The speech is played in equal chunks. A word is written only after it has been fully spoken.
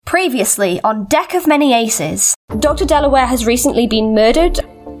Previously on Deck of Many Aces. Dr. Delaware has recently been murdered.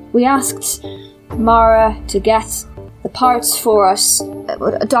 We asked Mara to get the parts for us.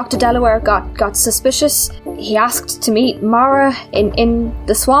 Dr. Delaware got suspicious. He asked to meet Mara in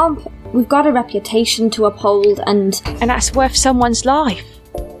the swamp. We've got a reputation to uphold and that's worth someone's life.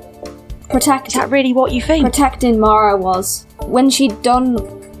 Protect. Is that really what you think? Protecting Mara was. When she'd done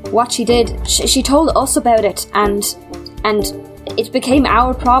what she did, she told us about it and it became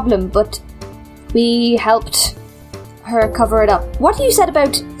our problem, but we helped her cover it up. What you said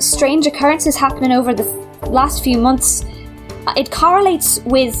about strange occurrences happening over the last few months, it correlates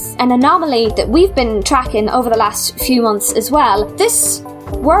with an anomaly that we've been tracking over the last few months as well. This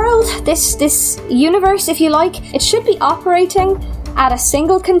world, this universe, if you like, it should be operating at a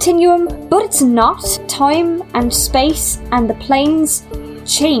single continuum, but it's not. Time and space and the planes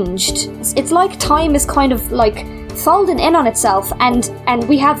changed. It's like time is kind of like folding in on itself, and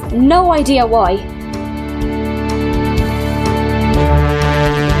we have no idea why.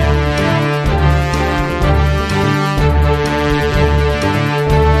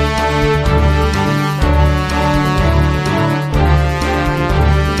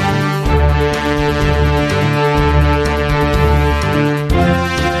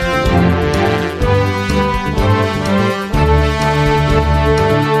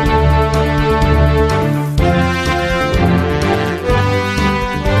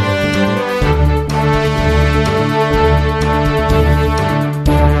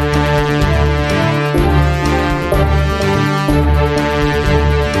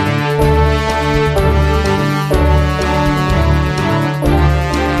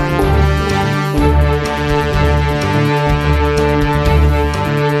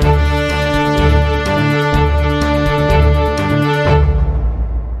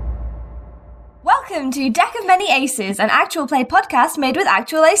 To Deck of Many Aces, an actual play podcast made with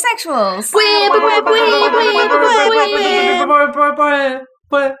actual asexuals.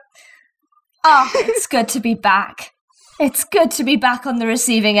 Oh, it's good to be back. It's good to be back on the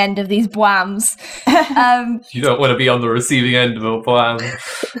receiving end of these bwams. You don't want to be on the receiving end of a bwam.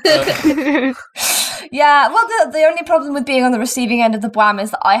 Yeah, well, the only problem with being on the receiving end of the bwam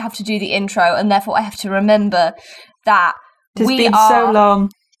is that I have to do the intro, and therefore I have to remember that we are so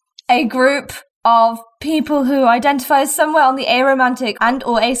long. A group of people who identify somewhere on the aromantic and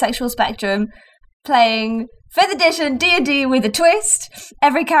or asexual spectrum, playing 5th edition D&D with a twist.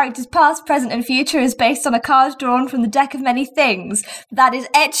 Every character's past, present and future is based on a card drawn from the deck of many things that is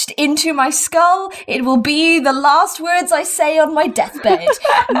etched into my skull. It will be the last words I say on my deathbed.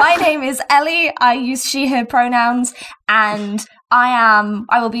 My name is Ellie. I use she, her pronouns, and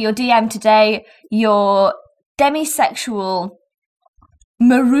I will be your DM today, your demisexual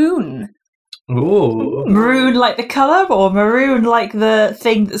maroon. Ooh. Maroon like the colour, or maroon like the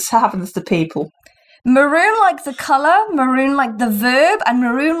thing that happens to people? Maroon like the colour, maroon like the verb, and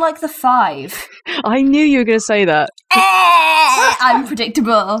maroon like the 5. I knew you were going to say that. I'm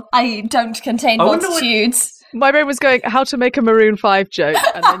predictable. I don't contain multitudes. My brain was going, how to make a Maroon 5 joke,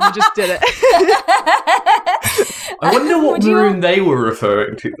 and then you just did it. I wonder what maroon they were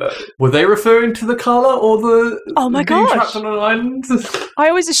referring to, though. Were they referring to the colour or the being trapped on an island? I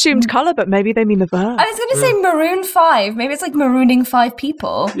always assumed colour, but maybe they mean the verb. I was going to say maroon 5. Maybe it's like marooning 5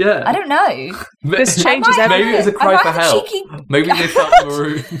 people. Yeah. I don't know. This changes everything. Maybe it's a cry for help. Maybe they felt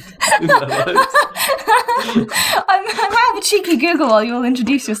maroon in their lives. I might have a cheeky Google while you all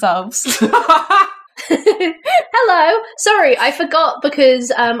introduce yourselves. Hello. Sorry, I forgot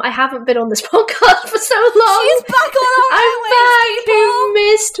because I haven't been on this podcast for so long. She's back on our I'm back. You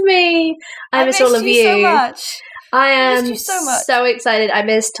missed me. I miss all of you so much. I am missed you so much. So excited. I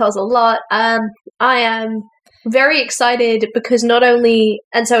miss Toz a lot. I am very excited because not only,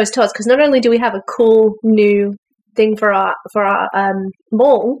 and so is Toz, because not only do we have a cool new thing for our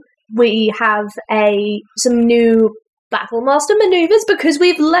mall, we have some new Battlemaster maneuvers because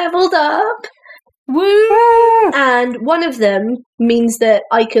we've leveled up. Woo! And one of them means that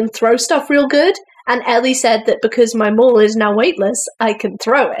I can throw stuff real good. And Ellie said that because my maul is now weightless, I can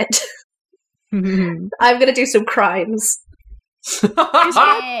throw it. I'm going to do some crimes.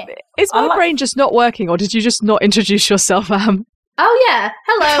 Is my brain just not working, or did you just not introduce yourself, Am? Oh yeah,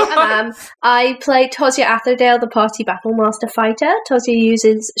 hello, I'm Am. I play Tosia Atherdale, the party Battlemaster fighter. Tosia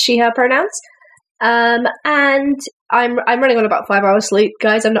uses she/her pronouns. And I'm running on about 5 hours sleep,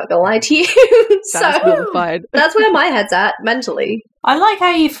 guys. I'm not gonna lie to you. So that's where my head's at mentally. I like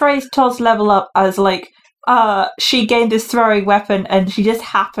how you phrased Todd's level up as like she gained this throwing weapon and she just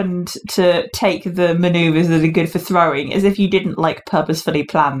happened to take the maneuvers that are good for throwing, as if you didn't like purposefully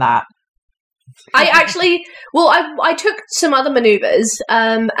plan that. I actually, I took some other maneuvers,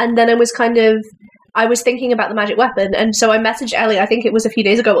 and then I was thinking about the magic weapon, and so I messaged Ellie, I think it was a few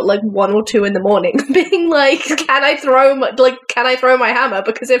days ago at like 1 or 2 in the morning, being like, can I throw my hammer?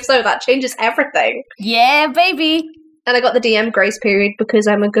 Because if so, that changes everything. Yeah, baby. And I got the DM grace period because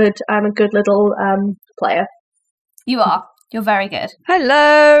I'm a good little player. You are. You're very good.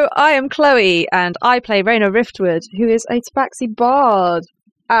 Hello, I am Chloe, and I play Raina Riftwood, who is a Tabaxi bard.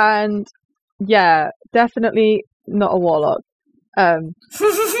 And yeah, definitely not a warlock.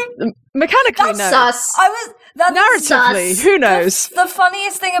 Mechanically, That's no. sus. That's Narratively, sus. who knows? The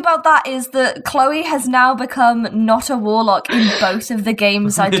funniest thing about that is that Chloe has now become not a warlock in both of the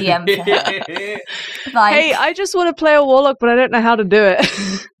games I DM for her. Like, Hey, I just want to play a warlock, but I don't know how to do it.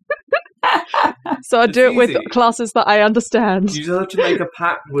 So I do it with easy. classes that I understand. You just have to make a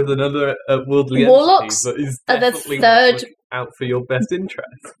pact with another worldly Warlocks entity that is are the definitely third- not looking out for your best interest.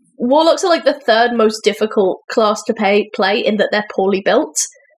 Warlocks are like the third most difficult class to play in that they're poorly built.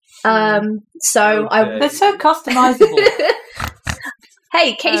 So Okay. They're so customizable.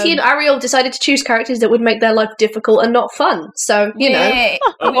 Hey, Katie and Ariel decided to choose characters that would make their life difficult and not fun. So, you know. yeah,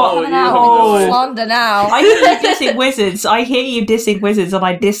 we're Oh, coming you out have with a slander now. I hear you dissing wizards, and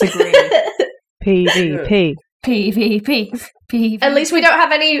I disagree. PvP. PvP. At least we don't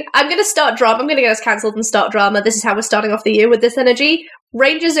have any. I'm going to start drama. I'm going to get us cancelled and start drama. This is how we're starting off the year with this energy.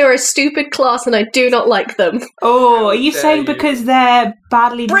 Rangers are a stupid class, and I do not like them. Oh, are you Dare saying you. because they're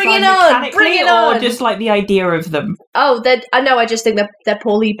badly Bring designed it on! mechanically, Bring it or on! just like the idea of them? Oh, I just think they're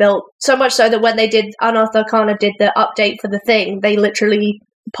poorly built. So much so that when they did Unearthed Arcana did the update for the thing, they literally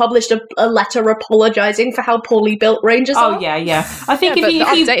published a letter apologising for how poorly built Rangers Oh are. yeah. I think Yeah, but if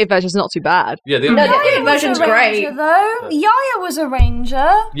the you updated version's not too bad. Yeah, the No, updated the updated version. version's was a great. ranger, though. Yaya was a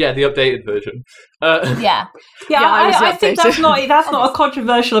ranger. Yeah, the updated version. Yeah. Yeah, I was I think that's not a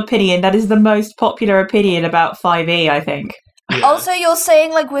controversial opinion. That is the most popular opinion about 5e, I think. yeah. Also, you're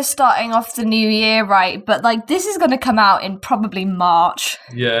saying like we're starting off the new year, right? But like this is going to come out in probably March.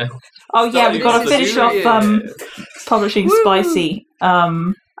 Yeah. Oh yeah, we've got to Starting finish off off the year. publishing Woo. Spicy.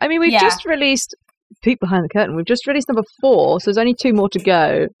 I mean, we've Yeah. just released peek behind the curtain. We've just released number 4, so there's only 2 more to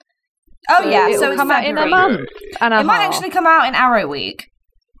go. Oh yeah, it'll so it's come out in a February. month and a It might half. actually come out in Arrow Week.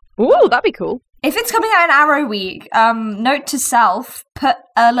 Ooh, that'd be cool. If it's coming out in Arrow Week, note to self, put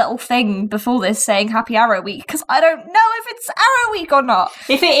a little thing before this saying Happy Arrow Week, because I don't know if it's Arrow Week or not.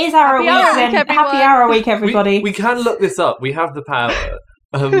 If it is Arrow Happy Week, Arrow then Week, happy everyone. Arrow Week, everybody. We can look this up. We have the power.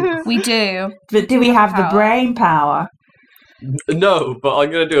 We do. But do we have the Power. brain power? No, but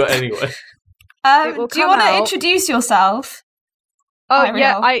I'm going to do it anyway. It will Do you come want to out. introduce yourself? Oh, Ariel.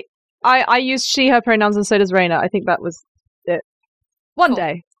 yeah, I use she, her pronouns, and so does Raina. I think that was it. One Cool.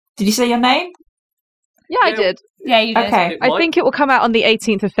 day. Did you say your name? Yeah, I Yeah. did. Yeah, you did. Okay. I think it will come out on the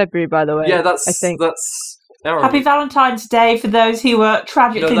 18th of February, by the way. Yeah, I think. that's Arrow. Happy Valentine's Day for those who were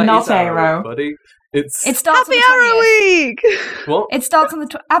tragically that not is Arrow, Arrow. buddy. It's It starts Happy on the Arrow 20th. Week! what? It starts on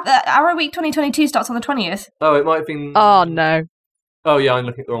the Arrow Week 2022 starts on the 20th. Oh, it might have been. Oh, no. Oh, yeah, I'm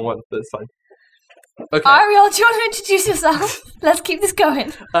looking at the wrong one, but it's fine. Okay. Ariel, do you want to introduce yourself? Let's keep this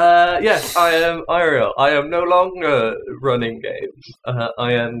going. Yes, I am Ariel. I am no longer running games.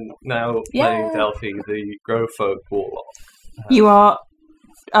 I am now playing Yay. Delphi, the Growfolk Warlock. You are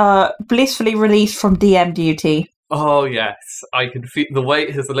blissfully released from DM duty. Oh yes, I can feel the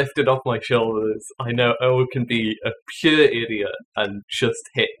weight has lifted off my shoulders. I know I can be a pure idiot and just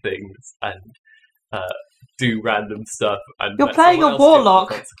hit things and do random stuff. And You're let playing someone a else deal with the warlock.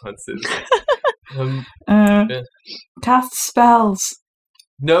 consequences. Yeah. Cast spells.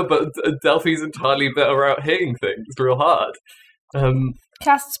 No, but Delphi's entirely better out hitting things real hard.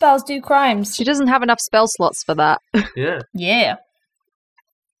 Cast spells, do crimes. She doesn't have enough spell slots for that. Yeah. Yeah.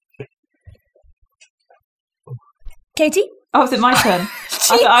 Katie? Oh, is it my turn?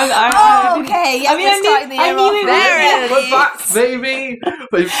 Oh, I okay. Yeah, I mean, I we're starting the knew- I year knew off it was- right. We're back, baby.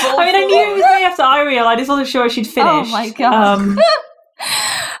 I knew it was going after Ariel. I just wasn't sure she'd finish. Oh my God.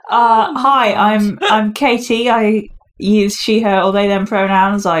 Hi, I'm Katie. I use she, her, or they, them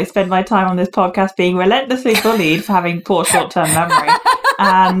pronouns. I spend my time on this podcast being relentlessly bullied for having poor short-term memory,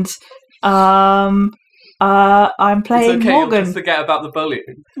 and I'm playing It's okay, you'll Morgan. just forget about the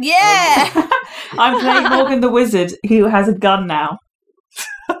bullying. Yeah. I'm playing Morgan the Wizard, who has a gun now.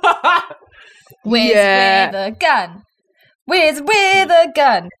 With a gun. With a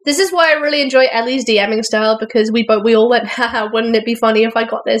gun. This is why I really enjoy Ellie's DMing style, because we all went, haha, wouldn't it be funny if I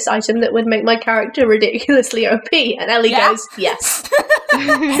got this item that would make my character ridiculously OP? And Ellie Yeah? goes, yes.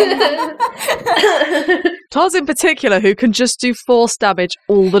 Taz in particular, who can just do force damage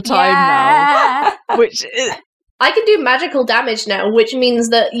all the time now. Which is, I can do magical damage now, which means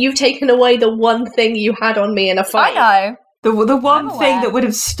that you've taken away the one thing you had on me in a fight. I know. The one I'm thing aware. that would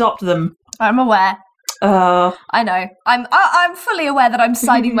have stopped them. I'm aware. I know. I'm fully aware that I'm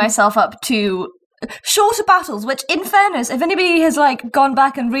signing myself up to shorter battles, which, in fairness, if anybody has gone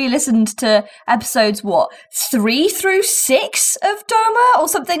back and re-listened to episodes 3 through 6 of Doma or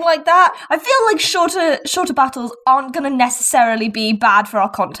something like that, I feel like shorter battles aren't going to necessarily be bad for our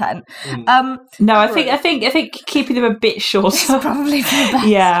content. No, I think keeping them a bit shorter. It's probably for the best.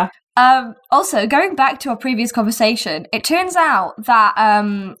 Yeah. Also, going back to our previous conversation, it turns out that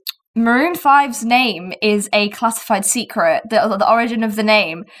Maroon 5's name is a classified secret, the origin of the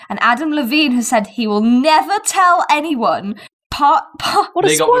name, and Adam Levine has said he will never tell anyone. What a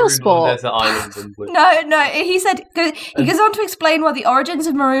They got spoil marooned on sport. desert islands and was- No, he said, he goes on to explain why the origins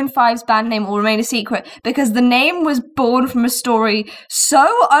of Maroon 5's band name will remain a secret, because the name was born from a story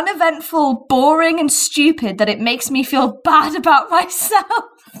so uneventful, boring, and stupid that it makes me feel bad about myself.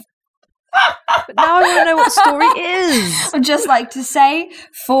 But now I want to know what the story is. I'd just like to say,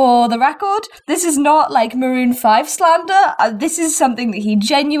 for the record, this is not Maroon 5 slander. This is something that he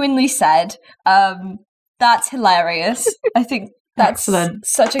genuinely said. That's hilarious. I think that's Excellent.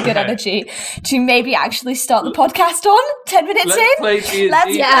 such a good Okay. energy to maybe actually start the podcast on 10 minutes Let's in. play D&D.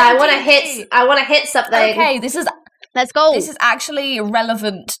 Let's Yeah, play I want to D&D. hit something. Okay, this is Let's go. This is actually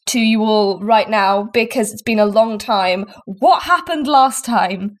relevant to you all right now because it's been a long time. What happened last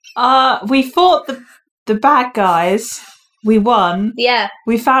time? We fought the bad guys. We won. Yeah.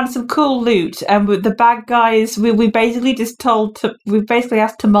 We found some cool loot, and with the bad guys, we basically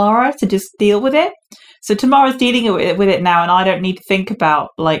asked Tamara to just deal with it. So Tamara's dealing with it now, and I don't need to think about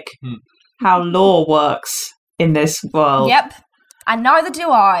how lore works in this world. Yep. And neither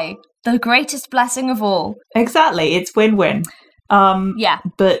do I. The greatest blessing of all. Exactly, it's win-win. Yeah.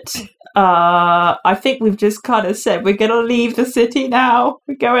 But I think we've just kind of said we're going to leave the city now.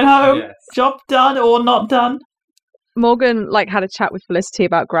 We're going home. Yes. Job done or not done. Morgan had a chat with Felicity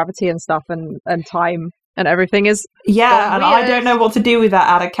about gravity and stuff and time and everything is Yeah, and I weird. don't know what to do with that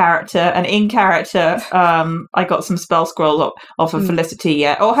out of character. And in character, I got some spell scroll off of Felicity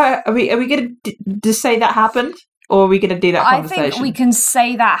yet. Or her, are we going to just say that happened? Or are we going to do that I conversation? think we can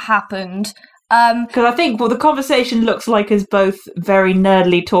say that happened. Because I think, the conversation looks like us both very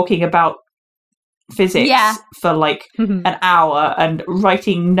nerdly talking about physics Yeah. for an hour and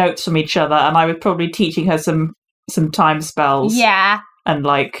writing notes from each other. And I was probably teaching her some time spells. Yeah. And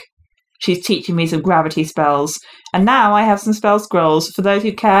she's teaching me some gravity spells. And now I have some spell scrolls. For those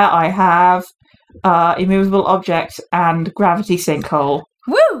who care, I have immovable object and gravity sinkhole.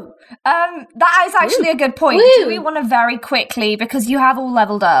 Woo! That is actually a good point. Woo! Do we want to very quickly, because you have all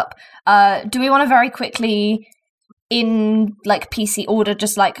leveled up, do we want to very quickly, in PC order,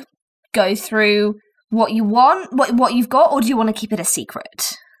 just go through what you want, what you've got, or do you want to keep it a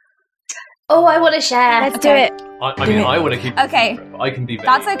secret? Oh, I want to share. Let's do it. I want to keep it Okay. secret, but I can be vague.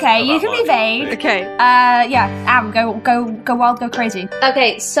 That's okay, you about can be my vague. thing. Okay. Yeah, go wild, go crazy.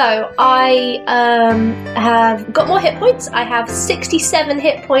 Okay, so I have got more hit points. I have 67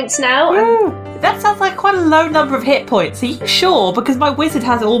 hit points now. Woo! That sounds like quite a low number of hit points. Are you sure? Because my wizard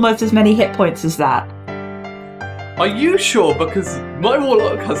has almost as many hit points as that. Are you sure? Because my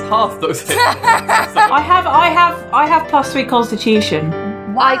warlock has half those hit points. I have +3 Constitution.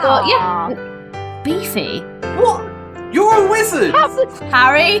 Wow. I got beefy. What? You're a wizard!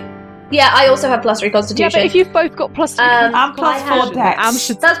 Harry? Yeah, I also have +3 Yeah, Constitution. but if you've both got +3 Um, I'm +4 Dex. Am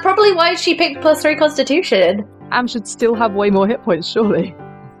should That's probably why she picked +3 Constitution. still have way more hit points, surely,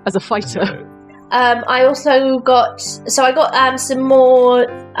 as a fighter. I also got some more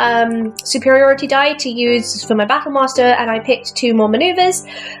superiority die to use for my battle master, and I picked 2 more maneuvers.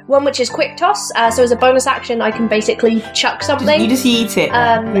 One which is quick toss, so as a bonus action, I can basically chuck something You just yeet it.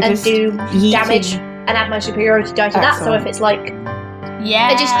 and Just do yeeting. damage and add my superiority die to that. So if Excellent. it's Yeah.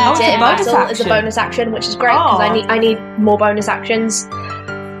 I just Oh, eat it's it a in bonus battle as a action. bonus action, which is great because Oh. I need more bonus actions.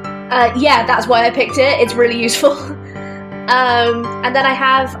 Yeah, that's why I picked it. It's really useful. And then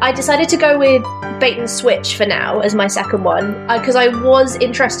I decided to go with bait and switch for now as my second one because I was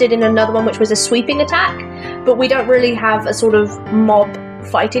interested in another one which was a sweeping attack, but we don't really have a sort of mob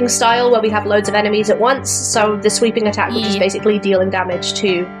fighting style where we have loads of enemies at once. So the sweeping attack, which is Yeah. basically dealing damage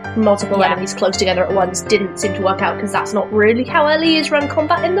to multiple Yeah. enemies close together at once, didn't seem to work out because that's not really how LE has run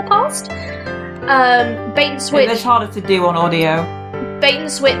combat in the past. Bait and switch. It's harder to do on audio. Bait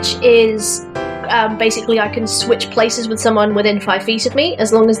and switch is basically I can switch places with someone within 5 feet of me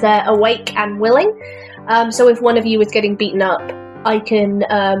as long as they're awake and willing. So if one of you is getting beaten up, I can,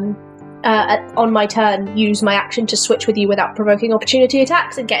 on my turn, use my action to switch with you without provoking opportunity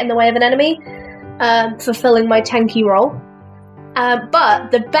attacks and get in the way of an enemy. fulfilling my tanky role.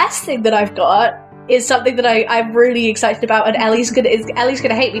 But the best thing that I've got is something that I'm really excited about, and Ellie's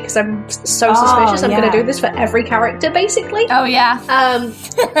gonna hate me because I'm so suspicious. I'm gonna do this for every character, basically. Oh yeah.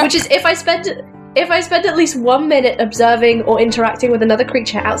 Which is if I spend at least 1 minute observing or interacting with another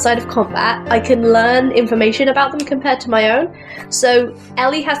creature outside of combat, I can learn information about them compared to my own. So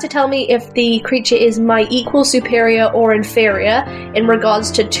Ellie has to tell me if the creature is my equal, superior, or inferior in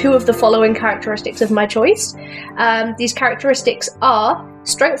regards to 2 of the following characteristics of my choice. These characteristics are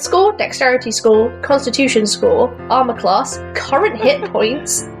strength score, dexterity score, constitution score, armor class, current hit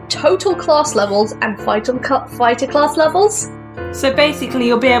points, total class levels, and fighter class levels. So basically,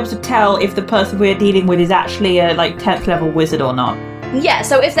 you'll be able to tell if the person we're dealing with is actually a 10th level wizard or not. Yeah,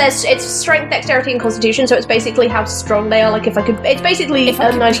 so if it's strength, dexterity, and constitution, so it's basically how strong they are. Like it's basically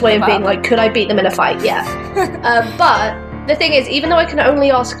a nice way of being like, could I beat them in a fight? Yeah. But the thing is, even though I can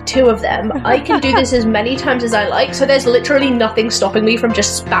only ask 2 of them, I can do this as many times as I like. So there's literally nothing stopping me from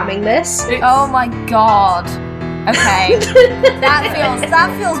just spamming this. Oh my god. Okay. that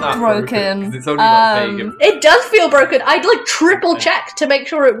feels broken. It's only vague. It does feel broken. I'd triple check to make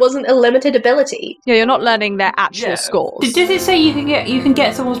sure it wasn't a limited ability. Yeah, you're not learning their actual scores. Does it say you can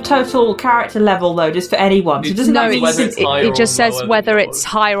get someone's total character level though, just for anyone? So it doesn't mean it just says whether it's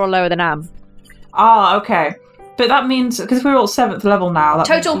higher or lower than Am. Ah, okay. But that means because we're all 7th level now. That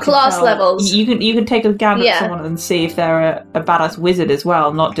total class levels. You can take a gander at someone and see if they're a badass wizard as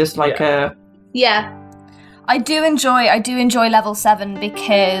well, not just a. Yeah. I do enjoy level 7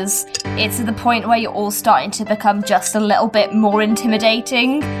 because it's at the point where you're all starting to become just a little bit more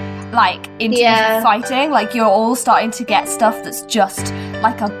intimidating, in terms of fighting. You're all starting to get stuff that's just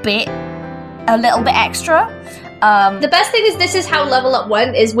a little bit extra. The best thing is this is how level up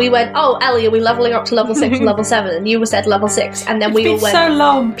went, is we went, oh, Ellie, are we leveling up to level 6 and level 7? And you said level 6, and then we all went, so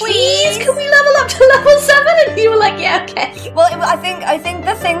long. Please, can we level up to level 7? And you were like, yeah, okay. Well, I think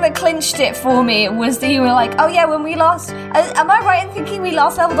the thing that clinched it for me was that you were like, oh yeah, when we last, am I right in thinking we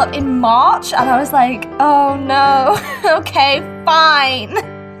last leveled up in March? And I was like, oh no, okay, fine.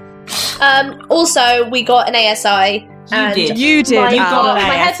 Also, we got an ASI. You did. My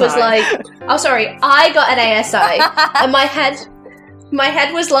ASI. head was like, oh, sorry, I got an ASI, and my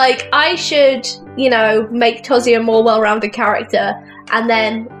head was like, I should, make Tozzy a more well-rounded character. And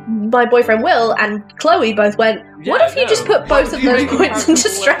then my boyfriend Will and Chloe both went, what if you just put both of those points into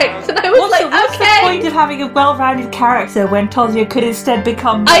strength? And I was what's the point of having a well-rounded character when Tozzy could instead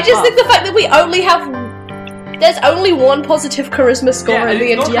become I just think the fact that we only have... There's only 1 positive charisma score in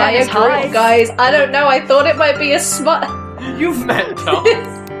the entire group, guys. I don't know, I thought it might be a smart... You've met Tom.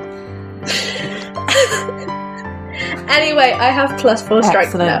 Anyway, I have +4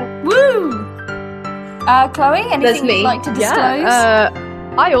 strength now. Woo! Chloe, anything you'd like to disclose?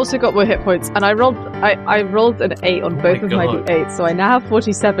 I also got more hit points, and I rolled an 8 on both of my d8s, so I now have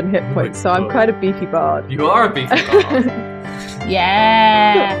 47 hit points, so I'm quite a beefy bard. You are a beefy bard.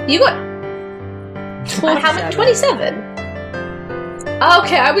 Yeah. You got... How much? 27?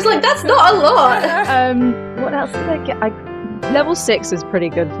 Okay, I was like, that's not a lot. What else did I get? Level 6 is pretty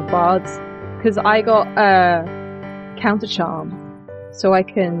good for bards, because I got counter charm, so I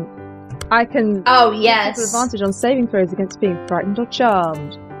can oh yes, have advantage on saving throws against being frightened or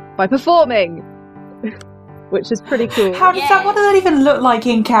charmed by performing, which is pretty cool. What does that even look like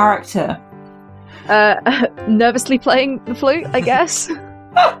in character? Nervously playing the flute, I guess.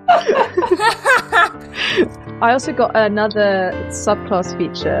 I also got another subclass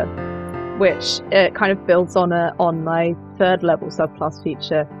feature, which it kind of builds on my 3rd level subclass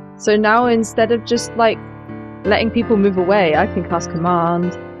feature. So now instead of just letting people move away, I can cast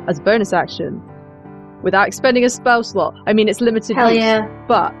command as a bonus action without expending a spell slot. I mean, it's limited use,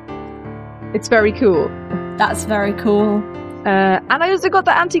 but it's very cool. That's very cool. And I also got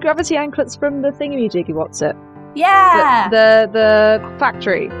the anti-gravity anklets from the thingamajiggy what's it? Yeah! The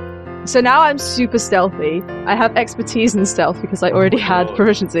factory. So now I'm super stealthy. I have expertise in stealth because I already had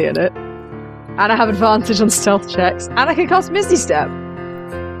proficiency in it. And I have advantage on stealth checks. And I can cast Misty Step.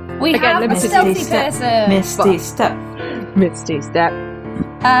 We have a stealthy person! Misty Step. Misty Step.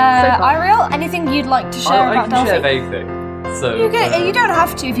 Ariel, anything you'd like to share about Delphi? I can share vaguely. So, you don't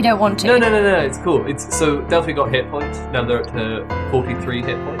have to if you don't want to. No, it's cool. So Delphi got hit points. Now they're up to 43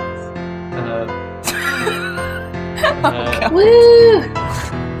 hit points. Woo!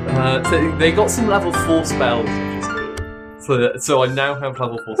 So they got some level 4 spells, which is cool. So I now have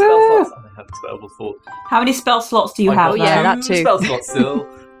level 4 spell slots, and I have level 4. How many spell slots do you have? Oh yeah, that too. Spell slots still.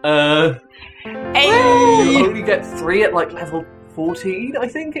 You only get 3 at level 14, I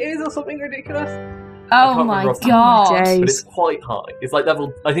think it is, or something ridiculous. I Oh can't my remember off the god. top of my head, but Days. it's quite high. It's like I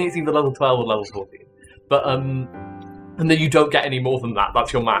think it's either level 12 or level 14. But and then you don't get any more than that.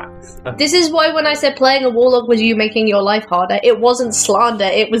 That's your max. This is why when I said playing a warlock was you making your life harder, it wasn't slander,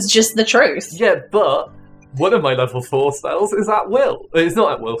 it was just the truth. Yeah, but one of my level 4 spells is at will. It's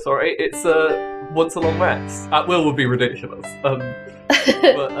not at will, sorry. It's once a long rest. At will would be ridiculous.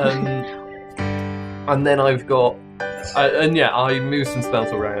 And then I've got... I moved some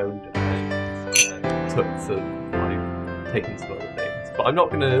spells around and taken some other things. But I'm not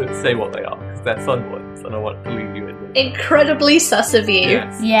going to say what they are, because they're fun ones, and I want to leave you in the... Incredibly sus of you.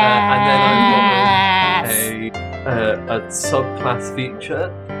 Yes. Yes. And then I've got a subclass feature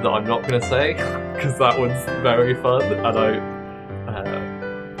that I'm not going to say, because that one's very fun, and I'm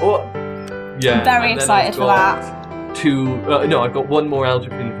very excited for that. I've got one more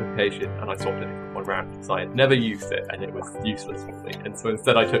algebra unification, and I swapped it in one round because I had never used it, and it was useless for me. And so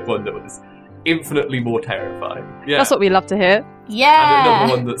instead, I took one that was infinitely more terrifying. Yeah, That's what we love to hear. and Yeah.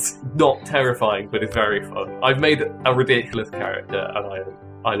 another one that's not terrifying but is very fun. I've made a ridiculous character, and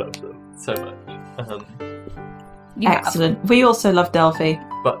I love them so much. You have. Excellent. We also love Delphi.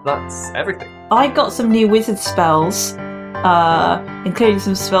 But that's everything. I got some new wizard spells, including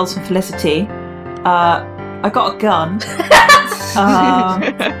some spells from Felicity. I got a gun.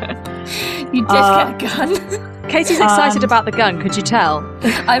 You did get a gun. Katie's excited about the gun, could you tell?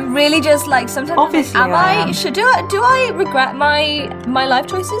 I'm really just like sometimes. Obviously am I I? am. Do I regret my life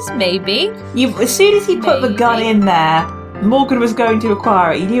choices? Maybe. As soon as you put the gun Maybe. in there, Morgan was going to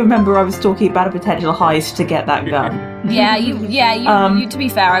acquire it. You do remember I was talking about a potential heist to get that gun. Yeah. You. To be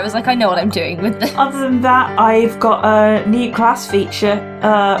fair, I was like, I know what I'm doing with this. Other than that, I've got a new class feature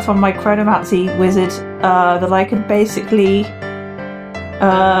from my Chronomancy wizard that I can basically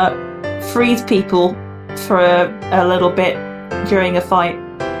freeze people for a little bit during a fight.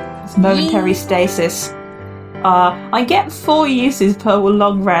 It's momentary stasis. I get 4 uses per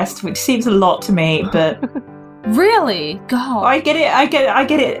long rest, which seems a lot to me, but Really? God. I get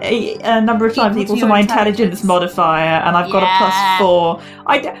it a number of times equal to your my intelligence modifier, and I've got a +4.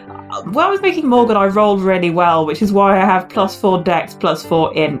 When I was making Morgan, I rolled really well, which is why I have +4 Dex,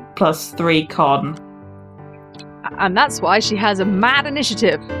 +4 Int, +3 Con. And that's why she has a mad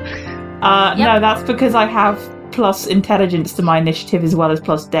initiative. No, that's because I have plus intelligence to my initiative as well as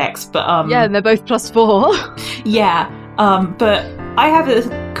plus Dex. But Yeah, and they're both +4. yeah. But I have a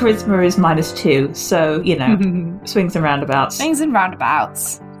charisma is -2, so you know, swings and roundabouts. Swings and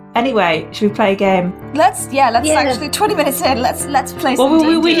roundabouts. Anyway, should we play a game? Let's actually 20 minutes in. Let's play some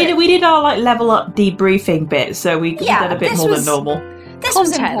Well, D&D. we did our like level up debriefing bit, so we did a bit this more was- than normal. This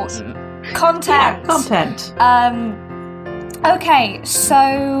was Content. important. Content. Content. Okay,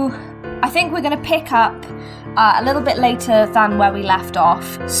 so I think we're going to pick up a little bit later than where we left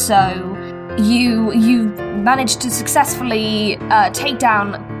off. So you managed to successfully take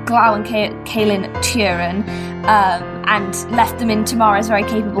down Glau and Kaelin Turin and left them in Tamara's very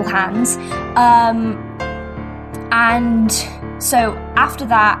capable hands. And so after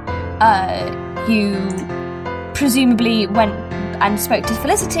that, you presumably went and spoke to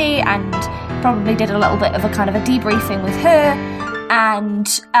Felicity and probably did a little bit of a kind of a debriefing with her,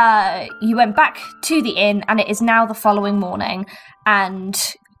 and you went back to the inn, and it is now the following morning,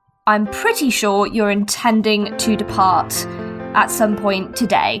 and I'm pretty sure you're intending to depart at some point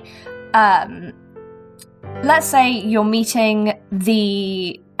today. Let's say you're meeting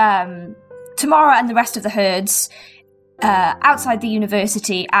the Tamara and the rest of the herds outside the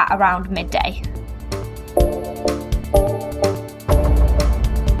university at around midday.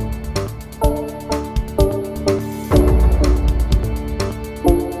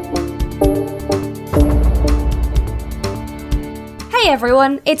 Hey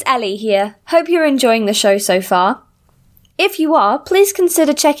everyone, it's Ellie here. Hope you're enjoying the show so far. If you are, please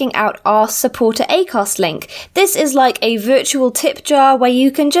consider checking out our Supporter ACOS link. This is like a virtual tip jar where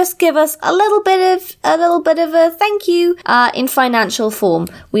you can just give us a little bit of a thank you in financial form.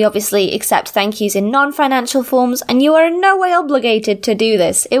 We obviously accept thank yous in non-financial forms, and you are in no way obligated to do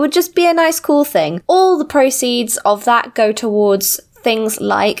this. It would just be a nice cool thing. All the proceeds of that go towards things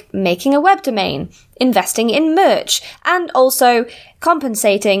like making a web domain, investing in merch, and also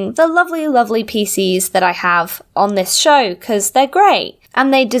compensating the lovely, lovely PCs that I have on this show, because they're great,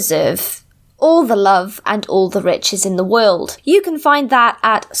 and they deserve all the love and all the riches in the world. You can find that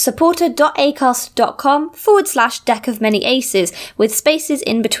at supporter.acast.com/deck of many aces, with spaces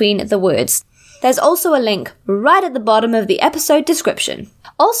in between the words. There's also a link right at the bottom of the episode description.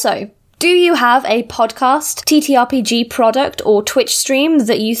 Also, Do you have a podcast, TTRPG product, or Twitch stream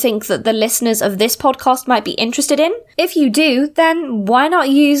that you think that the listeners of this podcast might be interested in? If you do, then why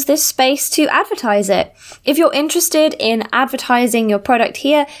not use this space to advertise it? If you're interested in advertising your product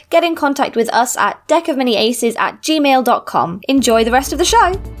here, get in contact with us at deckofmanyaces@gmail.com. Enjoy the rest of the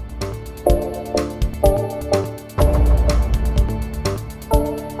show!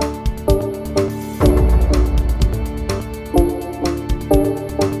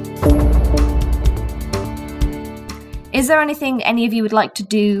 Is there anything any of you would like to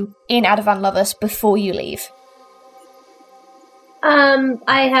do in Adavan Lovers before you leave?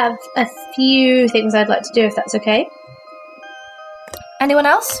 I have a few things I'd like to do, if that's okay. Anyone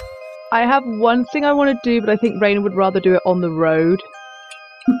else? I have one thing I want to do, but I think Raina would rather do it on the road.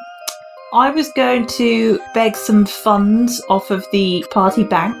 I was going to beg some funds off of the party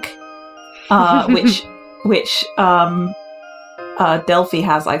bank, which Delphi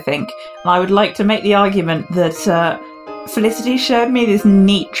has, I think. And I would like to make the argument that Felicity showed me this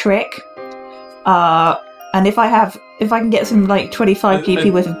neat trick, and if I can get some like 25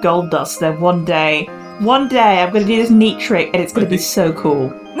 GP worth of gold dust, then one day I'm going to do this neat trick, and it's going to be so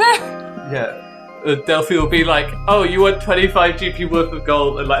cool. Yeah. Delphi will be like, "Oh, you want 25 GP worth of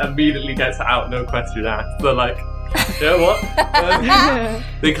gold?" and like immediately gets it out, no question asked. They're like, "You know what?"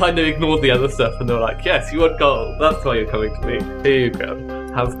 They kind of ignored the other stuff, and they're like, "Yes, you want gold. That's why you're coming to me. Here you go.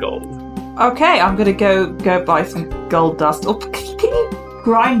 Have gold." Okay, I'm going to go buy some gold dust. Or can you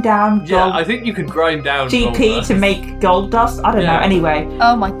grind down gold? Yeah, I think you could grind down GP gold dust to make gold dust. I don't know. Anyway,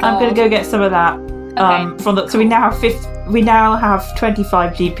 oh my god, I'm going to go get some of that. Okay. So we now have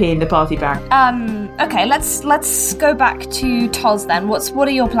 25 GP in the party bank. Okay, let's go back to Toz then. What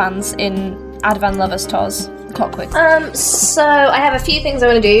are your plans in Adavan Lovers, Toz? Clockwork. So I have a few things I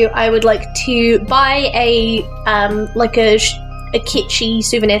want to do. I would like to buy a kitschy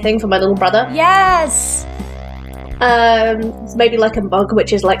souvenir thing for my little brother. Yes. Maybe like a mug,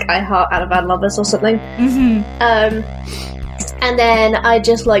 which is like I heart Adavan Lovers or something. Mm-hmm. And then I'd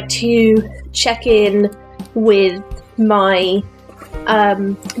just like to check in with my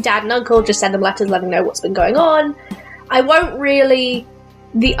dad and uncle, just send them letters letting them know what's been going on. I won't really...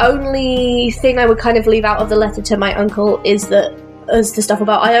 The only thing I would kind of leave out of the letter to my uncle is the stuff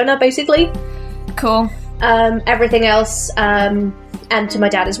about Iona, basically. Cool. Everything else, and to my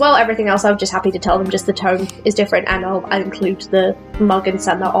dad as well, everything else I'm just happy to tell them, just the tone is different, and I'll include the mug and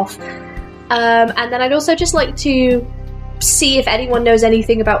send that off. And then I'd also just like to see if anyone knows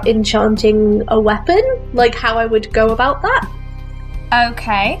anything about enchanting a weapon, like how I would go about that.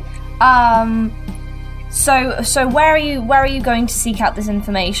 Okay. So where are you going to seek out this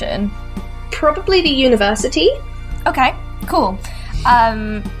information? Probably the university. Okay, cool.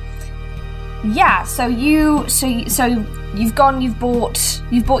 Yeah, so you've bought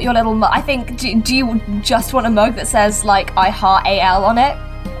your little mug. I think, do you just want a mug that says like I heart AL on it?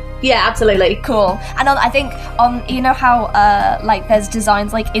 Yeah, absolutely. Cool. And I think you know how like there's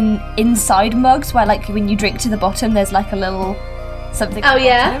designs like inside mugs where like when you drink to the bottom there's like a little something. Oh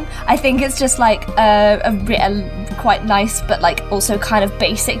yeah. I think it's just like a quite nice but like also kind of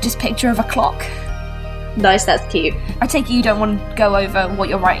basic just picture of a clock. Nice, that's cute. I take it you don't want to go over what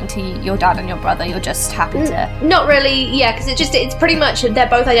you're writing to your dad and your brother, you're just happy to... Not really, yeah, because it's pretty much, they're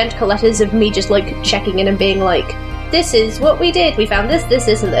both identical letters of me just, like, checking in and being like, this is what we did, we found this,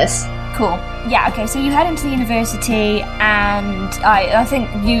 and this. Cool. Yeah, okay, so you head into the university, and I think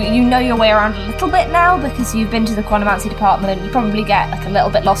you know your way around a little bit now, because you've been to the Quantumancy department, and you probably get, like, a little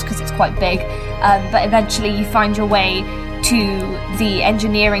bit lost because it's quite big, but eventually you find your way to the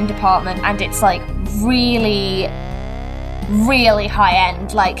engineering department, and it's, like, really high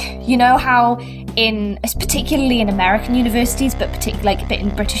end. Like, you know how particularly in American universities, but particularly like a bit in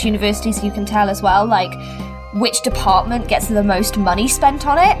British universities, you can tell as well, like, which department gets the most money spent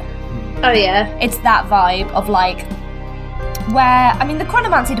on it. Oh yeah. It's that vibe of like, where, I mean, the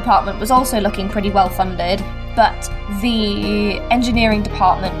Quantumancy department was also looking pretty well funded, but the engineering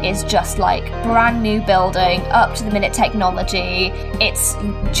department is just like brand new building, up to the minute technology. It's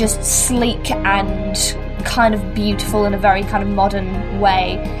just sleek and kind of beautiful in a very kind of modern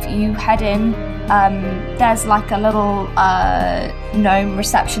way. If you head in, there's like a little gnome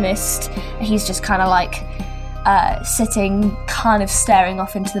receptionist. He's just kind of like sitting, kind of staring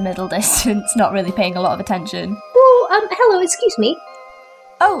off into the middle distance, not really paying a lot of attention. Oh, hello, excuse me.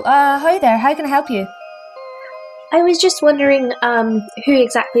 Oh, hi there, how can I help you? I was just wondering who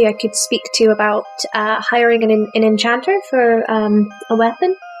exactly I could speak to about hiring an enchanter for a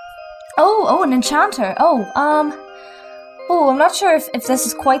weapon. Oh, an enchanter. I'm not sure if this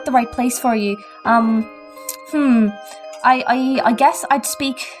is quite the right place for you. I guess I'd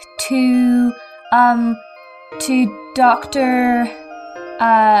speak to Dr.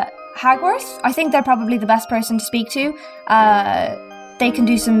 Hagworth. I think they're probably the best person to speak to. They can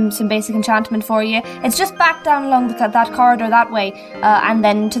do some basic enchantment for you. It's just back down along that corridor that way, and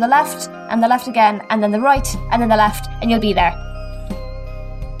then to the left, and the left again, and then the right, and then the left, and you'll be there.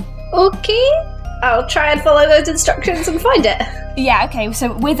 Okay, I'll try and follow those instructions and find it. Yeah, okay,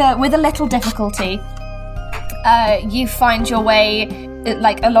 so with a little difficulty, you find your way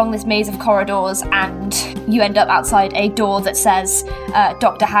along this maze of corridors, and you end up outside a door that says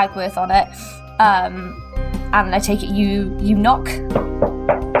Dr. Hagworth on it. And I take it you knock,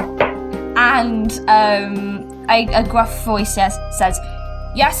 and a gruff voice says,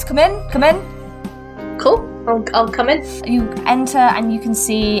 "Yes, come in." Cool. I'll come in. You enter, and you can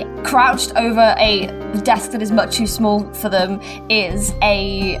see crouched over a desk that is much too small for them is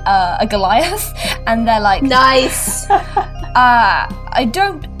a Goliath, and they're like, Nice. I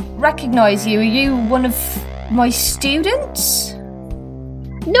don't recognize you. Are you one of my students?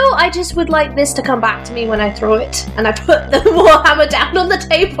 No, I just would like this to come back to me when I throw it, and I put the warhammer down on the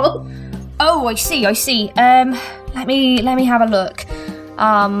table. Oh, I see. Let me have a look.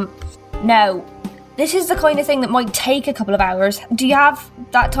 No. This is the kind of thing that might take a couple of hours. Do you have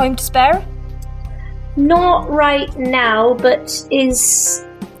that time to spare? Not right now, but I'm just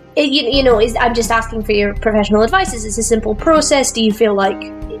asking for your professional advice. Is this a simple process? Do you feel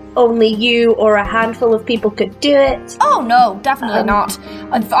like only you or a handful of people could do it? Oh no, definitely not.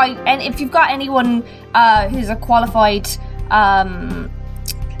 And if you've got anyone who's a qualified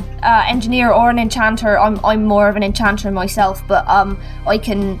engineer or an enchanter, I'm more of an enchanter myself, but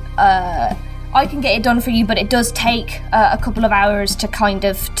I can get it done for you, but it does take a couple of hours to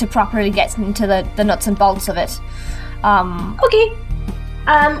to properly get into the nuts and bolts of it. Okay.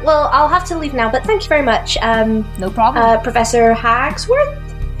 Well, I'll have to leave now, but thank you very much. No problem. Professor Hagsworth?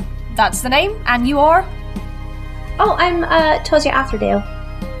 That's the name, and you are? Oh, I'm Tosia Atherdale.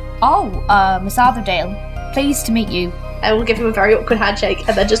 Oh, Miss Atherdale. Pleased to meet you. I will give him a very awkward handshake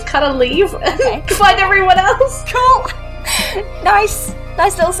and then just kind of leave Okay. and find everyone else. Cool. Nice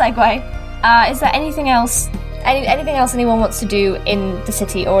little segue. Is there anything else? Anything else anyone wants to do in the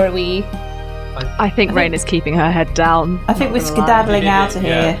city, or are we? I think Rain is keeping her head down. I think we're skedaddling out of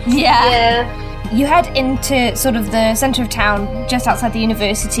here. Yeah. You head into sort of the centre of town, just outside the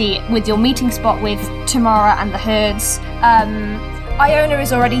university, with your meeting spot with Tamara and the herds. Iona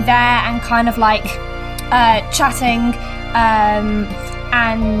is already there and kind of chatting,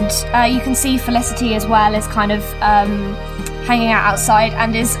 and you can see Felicity as well is kind of hanging out outside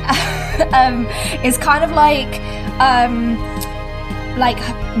and is kind of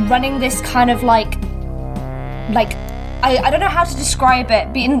running this kind of I don't know how to describe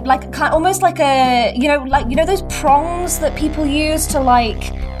it, being almost like a those prongs that people use to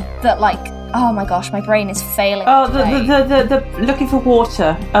oh my gosh, my brain is failing. Oh, the looking for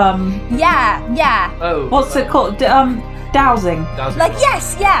water. Yeah. Oh. What's it called? Dowsing.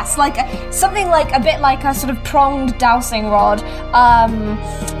 Yes, something a bit like a sort of pronged dowsing rod.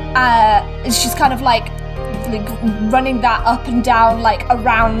 She's kind of running that up and down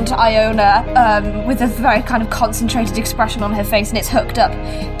around Iona with a very kind of concentrated expression on her face, and it's hooked up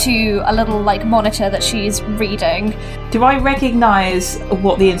to a little monitor that she's reading. Do I recognise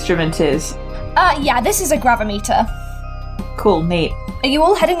what the instrument is? Yeah, this is a gravimeter. Cool, neat. Are you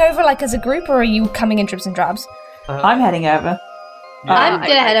all heading over as a group, or are you coming in dribs and drabs? I'm heading over. I'm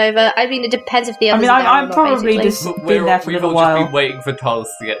gonna head over. I mean, it depends if the others are there I'm or not, probably basically. just been there for a little We've all while. just been waiting for Taz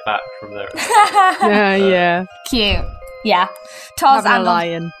to get back from there. Yeah. Cute. Yeah. Taz Having a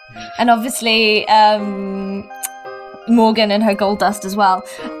lion. and obviously Morgan and her gold dust as well.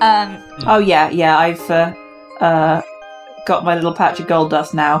 Oh yeah, I've got my little patch of gold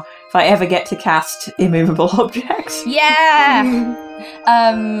dust now. If I ever get to cast immovable objects. Yeah.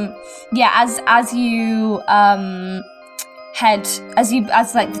 As you head, as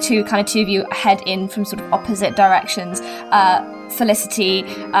the two of you head in from sort of opposite directions, Felicity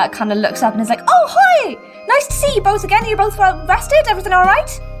kind of looks up and is like, "Oh, hi! Nice to see you both again. Are you both well rested? Everything all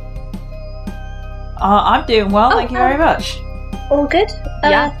right?" I'm doing well, thank you very much. All good?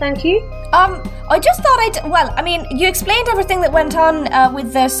 Yeah. Thank you. I just thought you explained everything that went on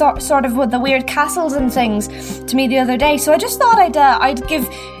with the sort of with the weird castles and things to me the other day, so I just thought I'd give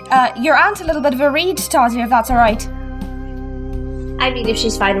your aunt a little bit of a read, Tasia, if that's all right. I mean, if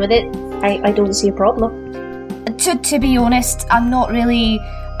she's fine with it, I don't see a problem. To be honest, I'm not really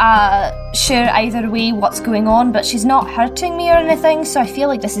sure either way what's going on, but she's not hurting me or anything, so I feel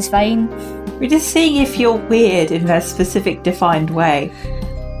like this is fine. We're just seeing if you're weird in a specific, defined way.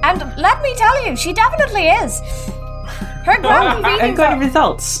 And let me tell you, she definitely is. Her gravity I've readings got are...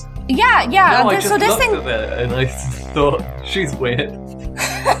 results. Yeah. No, I just so this looked thing... at it and I thought, she's weird.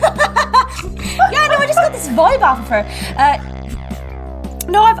 Yeah, no, I just got this vibe off of her.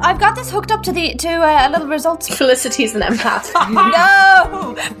 No, I've got this hooked up to a little results. Felicity's an empath.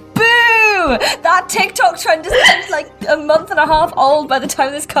 No! Boo! That TikTok trend is like a month and a half old by the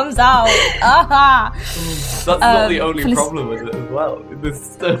time this comes out. Aha! That's not the only problem with it as well.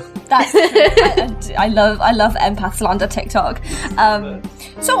 That's I love empath slander TikTok.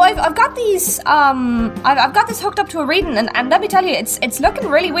 So I've got these I've got this hooked up to a reading, and let me tell you, it's looking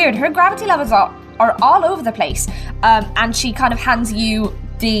really weird. Her gravity levels are all over the place, and she kind of hands you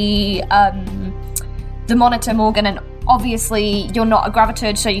the monitor, Morgan, and obviously you're not a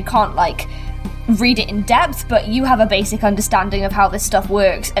graviturge, so you can't like read it in depth, but you have a basic understanding of how this stuff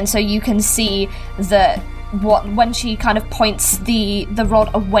works, and so you can see that when she kind of points the rod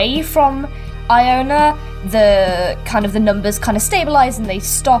away from Iona, the numbers kind of stabilize and they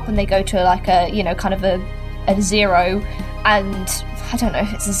stop and they go to like a kind of a zero, and I don't know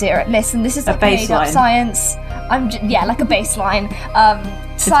if it's a zero. Listen, this is like made up science. Like a baseline.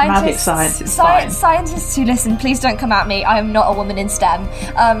 It's magic science. It's fine. Scientists who listen, please don't come at me. I am not a woman in STEM.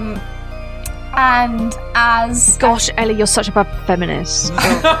 And as gosh, Ellie, you're such a bad feminist.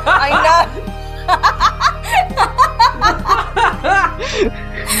 I know.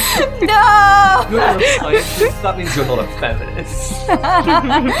 No. You're a scientist. That means you're not a feminist.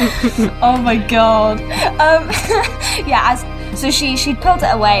 Oh my god. So she pulled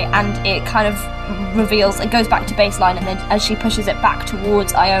it away, and it kind of reveals, it goes back to baseline, and then as she pushes it back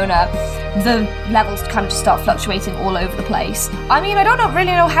towards Iona, the levels kind of just start fluctuating all over the place. I mean, I don't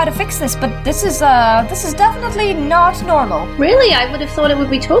really know how to fix this, but this is definitely not normal. Really? I would have thought it would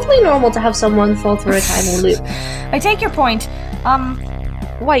be totally normal to have someone fall through a time loop. I take your point.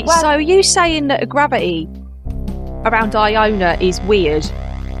 Wait, so are you saying that a gravity around Iona is weird?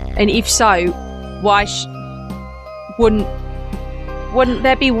 And if so, why wouldn't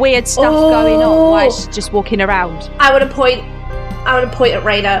there be weird stuff going on? Why is she just walking around? I would point at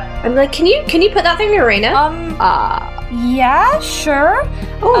Raina. I'm like, can you put that thing in Raina? Yeah, sure.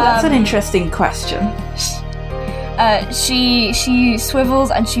 Oh, that's an interesting question. She swivels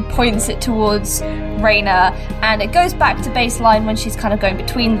and she points it towards Raina, and it goes back to baseline when she's kind of going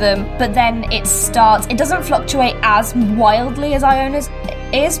between them, but then it doesn't fluctuate as wildly as Iona's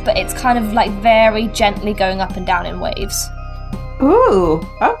is, but it's kind of like very gently going up and down in waves. Ooh,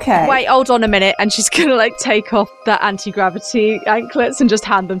 okay. Wait, hold on a minute, and she's gonna like take off the anti-gravity anklets and just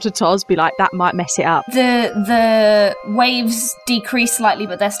hand them to Toz, be like, that might mess it up. The waves decrease slightly,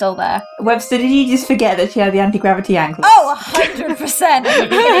 but they're still there. Webster, did you just forget that she had the anti-gravity anklets? Oh, 100%!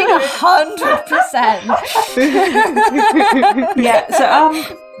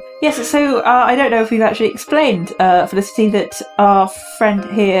 100%! Yeah, so, so I don't know if we've actually explained, Felicity, that our friend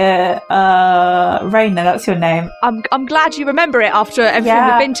here, Raina, that's your name. I'm glad you remember it after everything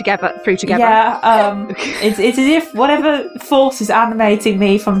we've been together. Yeah, it's as if whatever force is animating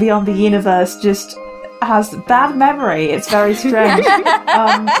me from beyond the universe just has bad memory. It's very strange.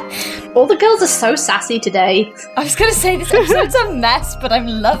 All the girls are so sassy today. I was going to say, this episode's a mess, but I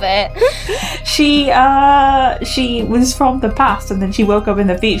love it. She was from the past and then she woke up in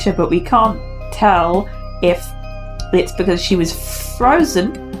the future, but we can't tell if it's because she was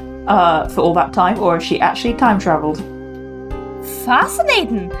frozen for all that time or if she actually time travelled.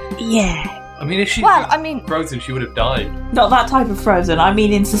 Fascinating. Yeah. I mean, if she frozen, she would have died. Not that type of frozen. I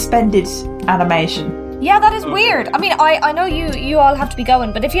mean in suspended animation. Yeah, that is weird. I mean, I know you all have to be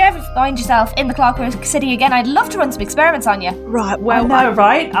going, but if you ever find yourself in the Clockwork City again, I'd love to run some experiments on you. Right, well... I know,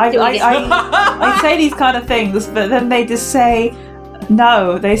 right? I say these kind of things, but then they just say...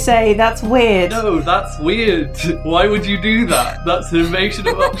 No, they say, that's weird. No, that's weird. Why would you do that? That's an invasion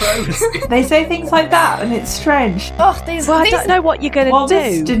of our privacy. They say things like that, and it's strange. Oh, I don't know what you're going to do.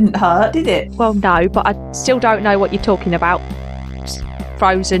 This didn't hurt, did it? Well, no, but I still don't know what you're talking about.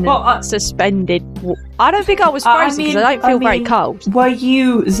 Frozen and suspended. I don't think I was frozen because I don't feel very cold. Were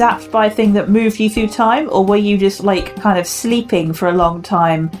you zapped by a thing that moved you through time, or were you just like kind of sleeping for a long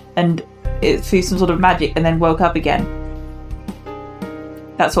time and through some sort of magic and then woke up again?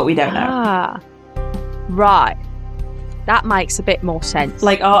 That's what we don't know. Ah, right. That makes a bit more sense.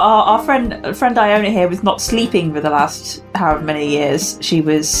 Like our friend Iona here was not sleeping for the last however many years. She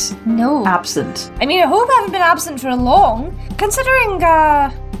was absent. I mean, I hope I haven't been absent for long, considering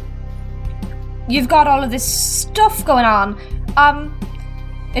you've got all of this stuff going on.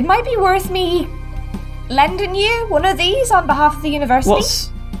 It might be worth me lending you one of these on behalf of the university.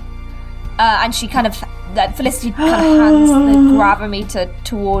 What? And she kind of Felicity kind of hands the gravimeter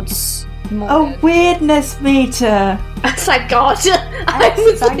towards A weirdness meter. Thank God. I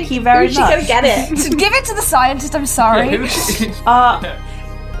was Thank you very who's she gonna much. get it? Give it to the scientist, I'm sorry.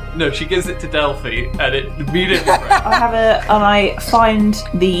 No, she gives it to Delphi, and it immediately. I have and I find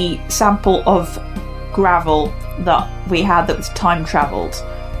the sample of gravel that we had that was time travelled,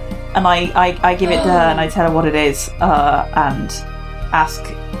 and I give it to her and I tell her what it is, and ask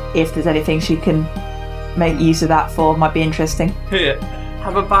if there's anything she can make use of that for. Might be interesting. Here,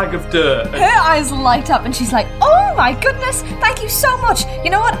 have a bag of dirt. Her eyes light up and she's like, oh my goodness, thank you so much.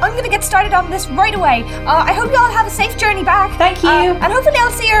 You know what? I'm going to get started on this right away. I hope you all have a safe journey back. Thank you. And hopefully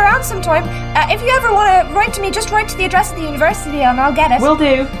I'll see you around sometime. If you ever want to write to me, just write to the address of the university and I'll get it. Will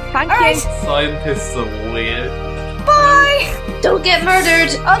do. Thank All you. right. Scientists are weird. Bye. Don't get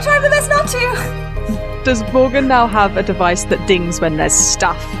murdered. I'll try my best not to. Does Morgan now have a device that dings when there's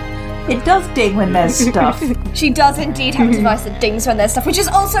stuff? It does ding when there's stuff. She does indeed have a device that dings when there's stuff, which is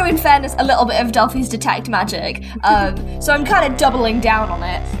also, in fairness, a little bit of Delphi's detect magic. So I'm kind of doubling down on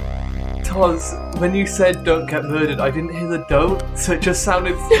it. Taz, when you said don't get murdered, I didn't hear the don't, so it just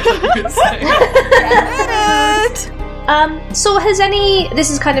sounded like you were saying it. So has any? This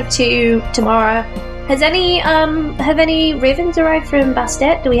is kind of to Mara. Has any? Have any ravens arrived from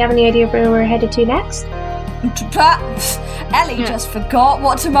Bastet? Do we have any idea where we're headed to next? Ellie just forgot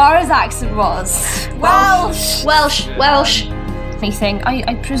what Tamara's accent was. Welsh. Let me think.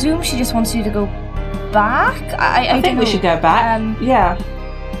 I presume she just wants you to go back? I think don't we know. should go back. Yeah.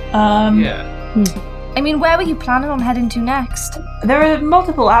 Yeah. I mean, where were you planning on heading to next? There are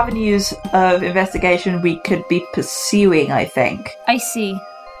multiple avenues of investigation we could be pursuing, I think. I see.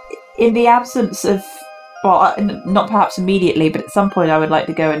 In the absence of, well, not perhaps immediately, but at some point I would like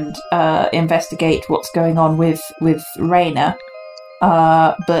to go and investigate what's going on with Raina.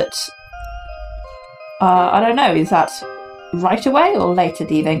 But I don't know, is that right away or later,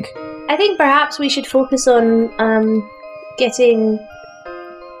 do you think? I think perhaps we should focus on getting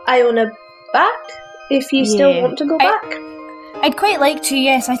Iona back, if you still want to go back. I'd quite like to,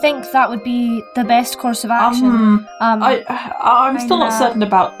 yes. I think that would be the best course of action. I'm still not certain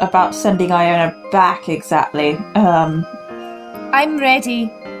about sending Iona back exactly. I'm ready.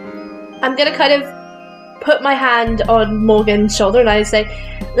 I'm gonna kind of put my hand on Morgan's shoulder and I say,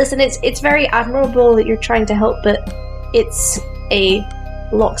 listen, it's very admirable that you're trying to help, but it's a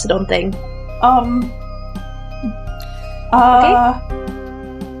Loxodon thing.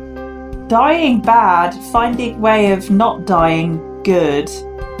 Dying bad, finding way of not dying good.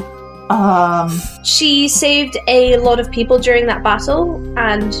 She saved a lot of people during that battle,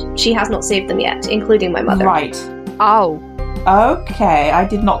 and she has not saved them yet, including my mother. Right. Oh. Okay, I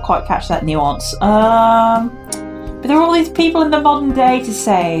did not quite catch that nuance. But there are all these people in the modern day to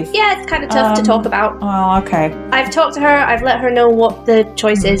save. Yeah, it's kind of tough to talk about. Oh, okay. I've talked to her, I've let her know what the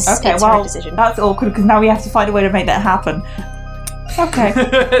choice is. Okay, it's well, her decision. that's awkward because now we have to find a way to make that happen. Okay.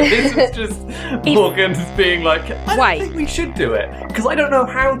 This is just Morgan being like, I don't think we should do it, because I don't know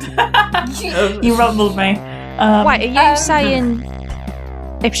how to. You rumbled me. Wait, are you saying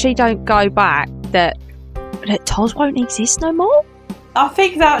if she don't go back that Toz won't exist no more? I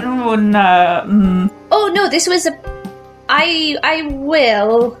think that one. Oh no, this was a. I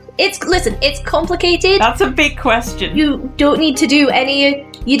will. It's complicated. That's a big question. You don't need to do any.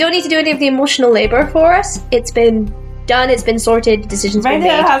 You don't need to do any of the emotional labor for us. It's been done. It's been sorted. Decisions been Raina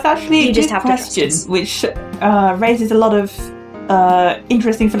made. has actually You a just good have to trust question, us. which raises a lot of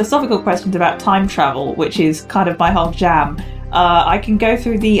interesting philosophical questions about time travel, which is kind of my whole jam. I can go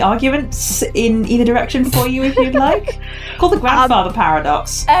through the arguments in either direction for you if you'd like. Called the grandfather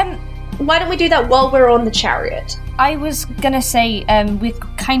paradox. Why don't we do that while we're on the chariot? I was gonna say we're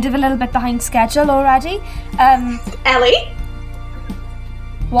kind of a little bit behind schedule already. Ellie,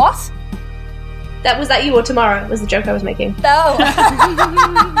 What? was that you or Tamara? Was the joke I was making? No.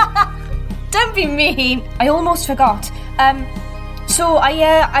 Don't be mean. I almost forgot. So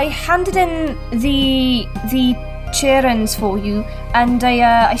I handed in the cheerings for you, and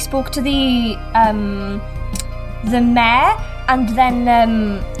I spoke to the mayor, and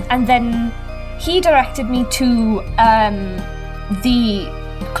then he directed me to the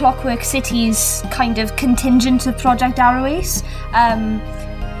Clockwork City's kind of contingent of Project Arrowace, and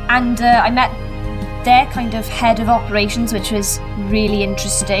I met their kind of head of operations, which was really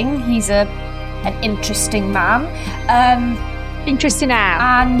interesting. He's an interesting man. Interesting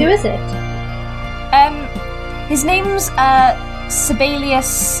now. And Who is it? his name's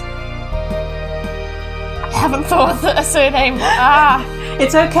Sibelius. I haven't thought of a surname.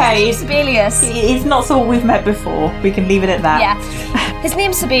 It's okay. Sibelius. It's not someone we've met before. We can leave it at that. Yeah, his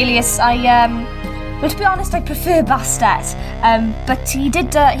name's Sibelius. I Well, to be honest, I prefer Bastet. But he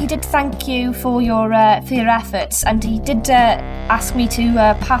did thank you for your efforts, and he did ask me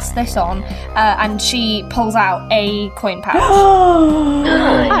to pass this on. And she pulls out a coin pouch.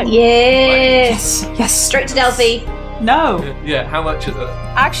 Yes. Yes. Straight to Delphi. No. Yeah, how much is it?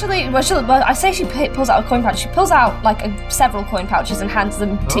 Actually, I say she pulls out a coin pouch. She pulls out like several coin pouches and hands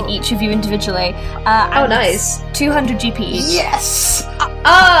them to each of you individually. Oh, nice. 200 GP each. Yes.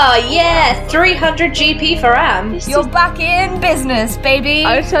 Oh, yeah. 300 GP for Am. You're back in business, baby.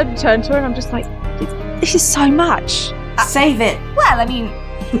 I turn to her and I'm just like, this is so much. Save it. Well, I mean,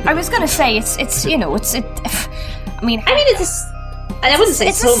 I was gonna say it's I mean, it's. I wouldn't say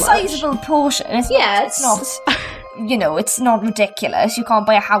it's so a sizable portion. It's not. It's not ridiculous. You can't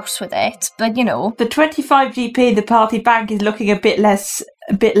buy a house with it, but The 25 GP the party bank is looking a bit less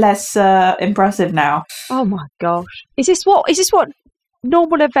impressive now. Oh my gosh. Is this what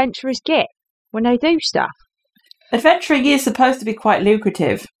normal adventurers get when they do stuff? Adventuring is supposed to be quite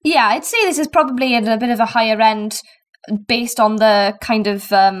lucrative. Yeah, I'd say this is probably at a bit of a higher end based on the kind of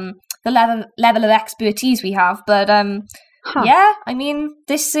the level of expertise we have. But yeah, I mean,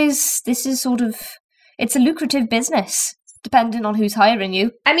 this is sort of, it's a lucrative business depending on who's hiring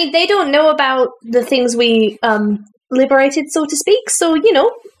you. I mean, they don't know about the things we liberated, so to speak. So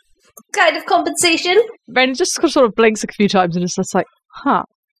kind of compensation. Ren just sort of blinks a few times and is just like, huh.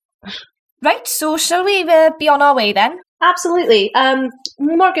 Right, so shall we be on our way then? Absolutely.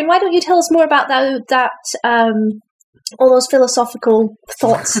 Morgan, why don't you tell us more about that all those philosophical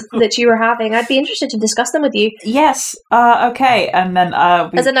thoughts that you were having? I'd be interested to discuss them with you. Yes. Okay. And then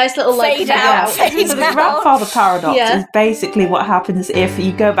as a nice little fade out. So the grandfather paradox is basically what happens if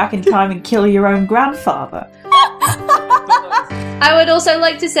you go back in time and kill your own grandfather. I would also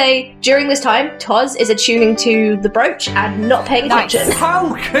like to say, during this time, Toz is attuning to the brooch and not paying attention.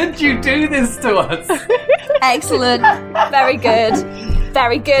 How could you do this to us? Excellent. Very good.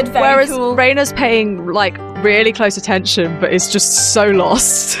 Very good. Very cool. Whereas Raina's paying like really close attention, but is just so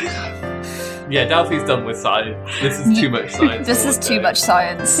lost. Yeah, Delphi's done with science. This is too much science. This is too much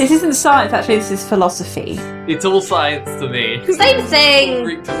science. This isn't science, actually. This is philosophy. It's all science to me. Same thing.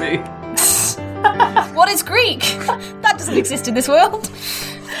 Greek to me. What is Greek? That doesn't exist in this world.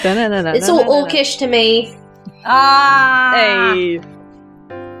 It's all orcish to me. Hey.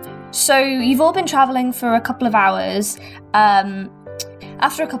 So you've all been travelling for a couple of hours.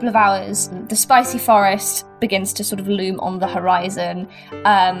 After a couple of hours, the spicy forest begins to sort of loom on the horizon,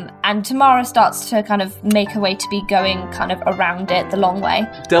 and Tamara starts to kind of make her way to be going kind of around it the long way.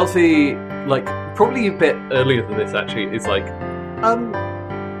 Delphi, like, probably a bit earlier than this actually, is like,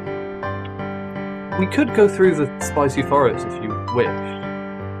 we could go through the spicy forest if you wish.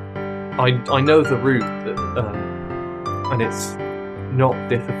 I know the route, and it's not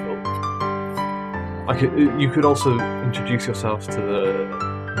difficult. You could also introduce yourself to the...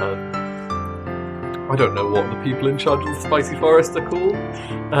 I don't know what the people in charge of the spicy forest are called,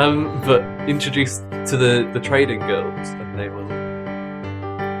 but introduce to the trading guilds, and they will...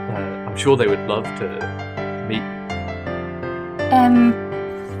 I'm sure they would love to meet.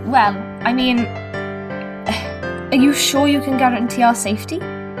 Well, I mean... Are you sure you can guarantee our safety?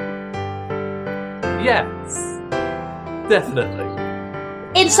 Yes. Definitely.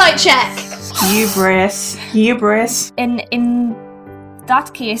 Insight check. Hubris. In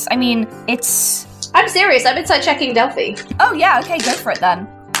that case, I mean, it's... I'm serious. I'm insight checking Delphi. Oh yeah, okay, go for it then.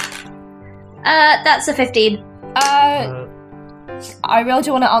 That's a 15. I really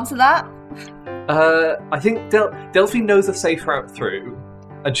do want to answer that. I think Delphi knows a safe route through,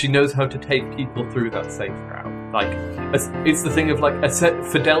 and she knows how to take people through that safe route. Like, it's the thing of, like,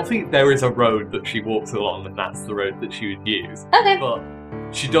 for Delphi, there is a road that she walks along, and that's the road that she would use. Okay. But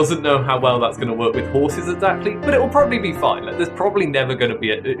she doesn't know how well that's going to work with horses exactly, but it will probably be fine. Like, there's probably never going to be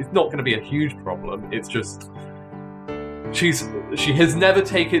it's not going to be a huge problem. It's just she has never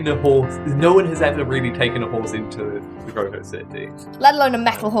taken a horse. No one has ever really taken a horse into the Groho City, Let alone a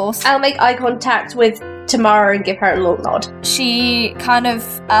metal horse. I'll make eye contact with Tamara and give her a little nod. She kind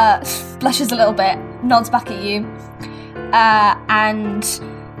of blushes a little bit, nods back at you, and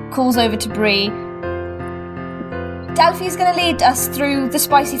calls over to Bree. Delphi's gonna lead us through the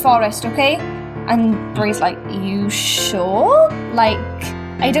spicy forest, okay? And Bree's like, you sure? Like,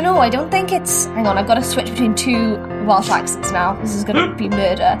 I don't know, I don't think it's... Hang on, I've got to switch between two Welsh accents now. This is gonna be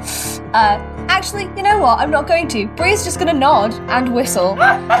murder. Actually, you know what? I'm not going to. Bree's just gonna nod and whistle.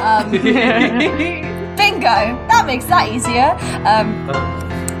 Bingo! That makes that easier.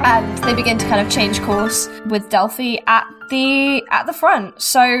 And they begin to kind of change course with Delphi at the front.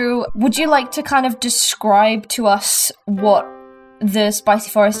 So, would you like to kind of describe to us what the spicy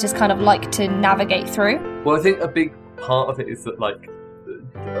foresters kind of like to navigate through? Well, I think a big part of it is that, like,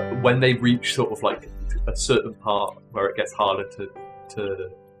 when they reach sort of like a certain part where it gets harder to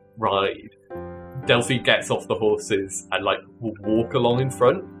ride, Delphi gets off the horses and like will walk along in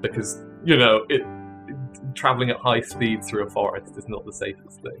front because, you know, traveling at high speed through a forest is not the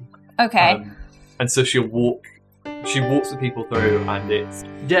safest thing. Okay. And so she walks the people through, and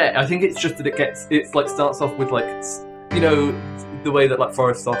I think it's just that it's like starts off with like, you know, the way that like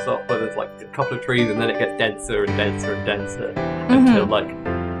forest starts off where there's like a couple of trees and then it gets denser and denser and denser until like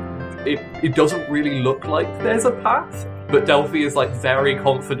it doesn't really look like there's a path, but Delphi is like very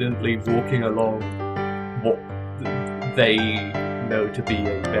confidently walking along what they know to be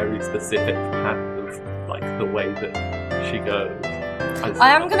a very specific path of like the way that she goes.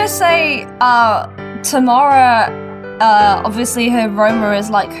 I am gonna say Tamara, obviously her Roma is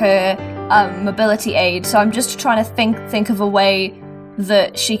like her mobility aid, so I'm just trying to think of a way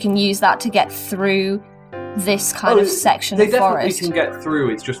that she can use that to get through this kind of section of forest. They definitely can get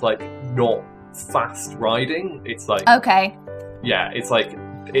through, it's just like not fast riding. It's like, okay, yeah, it's like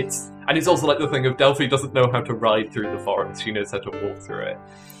it's also like the thing of Delphi doesn't know how to ride through the forest, she knows how to walk through it,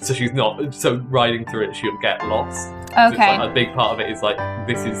 so riding through it she'll get lost. Okay. So it's like a big part of it is like,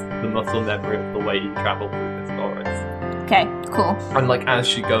 this is the muscle memory of the way you travel through this forest. Okay, cool. And like as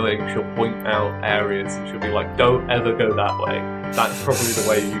she's going, she'll point out areas and she'll be like, don't ever go that way. That's probably the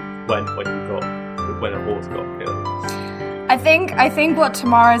way you went when a horse got killed. I think what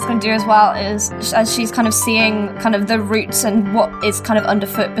Tamara is going to do as well is, as she's kind of seeing kind of the roots and what is kind of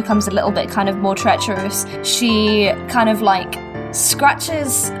underfoot becomes a little bit kind of more treacherous, she kind of like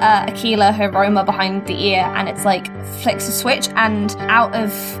scratches Aquila, her Roma, behind the ear, and it's like flicks a switch, and out of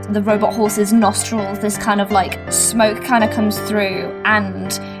the robot horse's nostrils this kind of like smoke kind of comes through,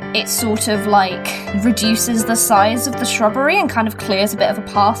 and it sort of like reduces the size of the shrubbery and kind of clears a bit of a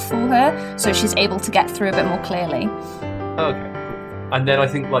path for her, so she's able to get through a bit more clearly. Okay, cool. And then I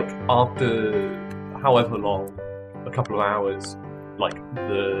think like after however long, a couple of hours, like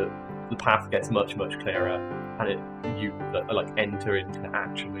the path gets much, much clearer, and you like enter into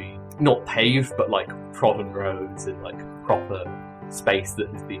actually not paved but like trodden roads and like proper space that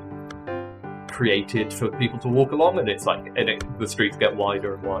has been created for people to walk along, and it's like the streets get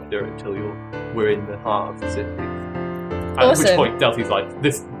wider and wider until we're in the heart of the city. At Awesome. which point Delphi's like,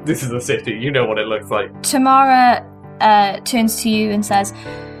 this is a city, you know what it looks like. Tamara turns to you and says,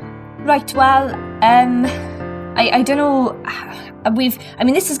 right, well, I don't know,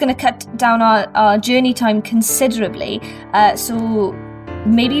 this is going to cut down our journey time considerably, so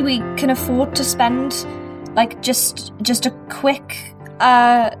maybe we can afford to spend like just a quick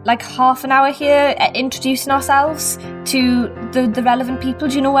like half an hour here introducing ourselves to the relevant people.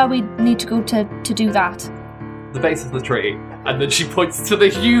 Do you know where we need to go to do that? The base of the tree. And then she points to the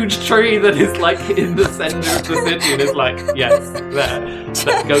huge tree that is like in the centre of the city and is like, yes, there. Let's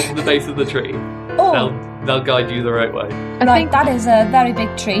go to the base of the tree. Oh. They'll guide you the right way. I think that is a very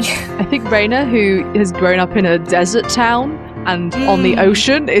big tree. I think Raina, who has grown up in a desert town and on the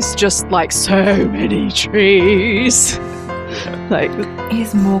ocean, is just like, so many trees. Like,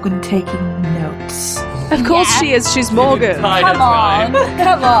 Is Morgan taking notes? of course she is. She's Morgan. Come on.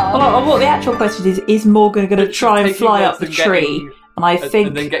 Well, the actual question is Morgan going to try and Taking fly notes up the and tree? And I think...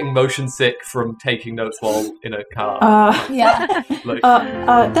 And then getting motion sick from taking notes while in a car. Yeah. Like,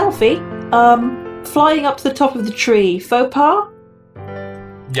 Delphi, flying up to the top of the tree, faux pas?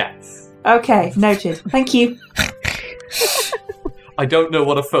 yes. Okay, noted. Thank you. I don't know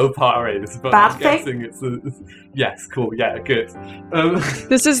what a faux pas is, but Bad I'm thing? guessing it's a... Yes, cool, yeah, good.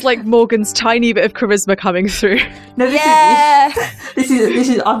 This is like Morgan's tiny bit of charisma coming through. No, this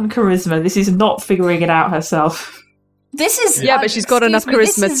is uncharisma. This is not figuring it out herself. This is... Yeah, but she's got enough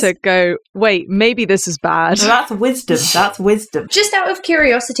charisma to go, wait, maybe this is bad. No, that's wisdom. That's wisdom. Just out of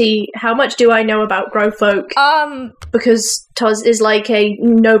curiosity, how much do I know about Grow Folk? Because Toz is like a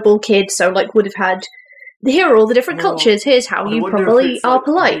noble kid, so like would have had... Here are all the different cultures. Here's how I you wonder if probably it's, are like,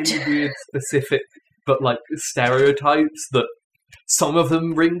 polite. really weird, specific, but like stereotypes that some of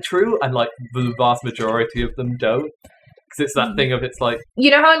them ring true, and like the vast majority of them don't. Because it's that thing of it's like,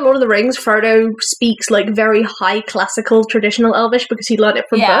 You know how in Lord of the Rings, Frodo speaks like very high classical traditional Elvish because he learned it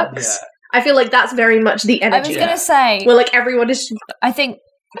from books? yeah, I feel like that's very much the I was energy. going to say, Where like everyone is... I think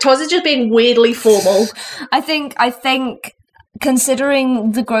Toz is just being weirdly formal. I think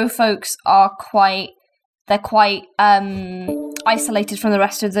considering the Grow folks are quite isolated from the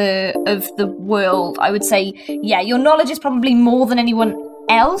rest of the world, I would say, yeah, your knowledge is probably more than anyone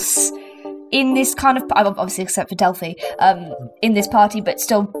else in this kind of, obviously except for Delphi, in this party, but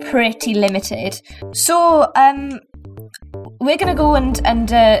still pretty limited. So, we're gonna go and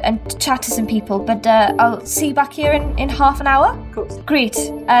chat to some people, but I'll see you back here in half an hour. Of course. Great.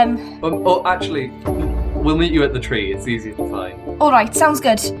 Or actually, we'll meet you at the tree. It's easy to find. All right, sounds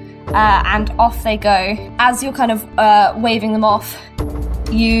good. And off they go. As you're kind of waving them off,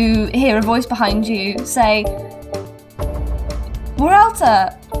 you hear a voice behind you say,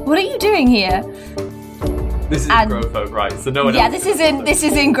 Moralta, what are you doing here? This is Growfolk, right? So no one else. This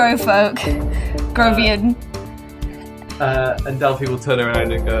is in Growfolk. Grovian. And Delphi will turn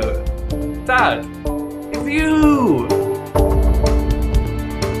around and go, Dad, it's you!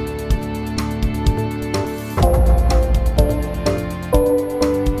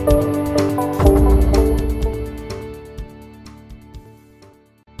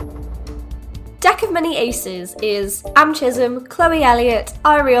 Deck of Many Aces is Am Chisholm, Chloe Elliott,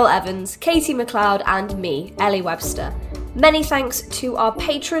 Ariel Evans, Katie McLeod, and me, Ellie Webster. Many thanks to our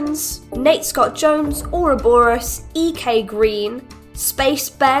patrons, Nate Scott Jones, Ouroboros, EK Green, Space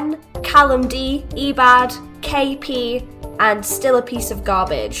Ben, Callum D, Ebad, KP, and Still a Piece of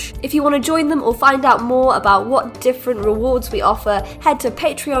Garbage. If you want to join them or find out more about what different rewards we offer, head to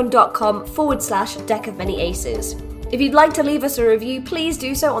patreon.com/Deck of Many Aces. If you'd like to leave us a review, please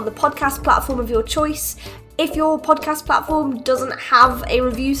do so on the podcast platform of your choice. If your podcast platform doesn't have a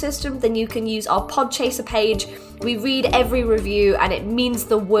review system, then you can use our Podchaser page. We read every review and it means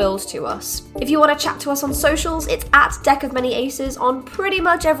the world to us. If you want to chat to us on socials, it's at Deck of Many Aces on pretty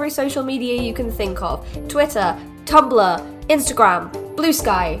much every social media you can think of. Twitter, Tumblr, Instagram, Blue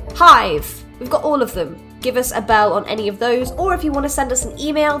Sky, Hive. We've got all of them. Give us a bell on any of those, or if you want to send us an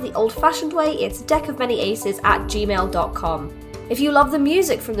email the old-fashioned way, it's deckofmanyaces@gmail.com. If you love the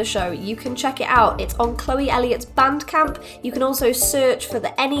music from the show, you can check it out. It's on Chloe Elliott's Bandcamp. You can also search for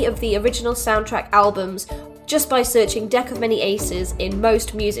any of the original soundtrack albums just by searching Deck of Many Aces in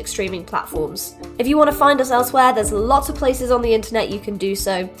most music streaming platforms. If you want to find us elsewhere, there's lots of places on the internet you can do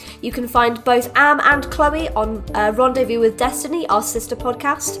so. You can find both Am and Chloe on Rendezvous with Destiny, our sister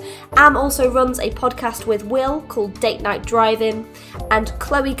podcast. Am also runs a podcast with Will called Date Night Drive-In, and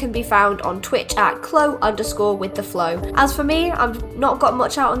Chloe can be found on Twitch at Chloe_with_the_flow. As for me, I've not got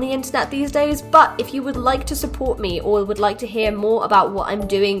much out on the internet these days, but if you would like to support me or would like to hear more about what I'm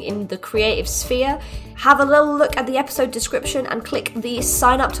doing in the creative sphere, have a little look at the episode description and click the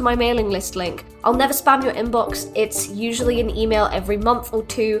sign up to my mailing list link. I'll never spam your inbox. It's usually an email every month or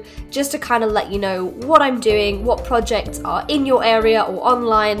two just to kind of let you know what I'm doing, what projects are in your area or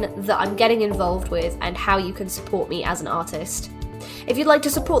online that I'm getting involved with, and how you can support me as an artist. If you'd like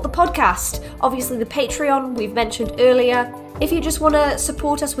to support the podcast, obviously the Patreon we've mentioned earlier. If you just want to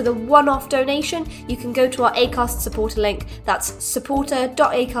support us with a one-off donation, you can go to our Acast supporter link. That's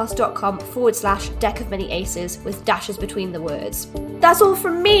supporter.acast.com/Deck of Many Aces with dashes between the words. That's all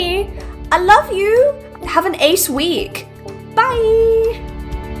from me. I love you. Have an ace week. Bye.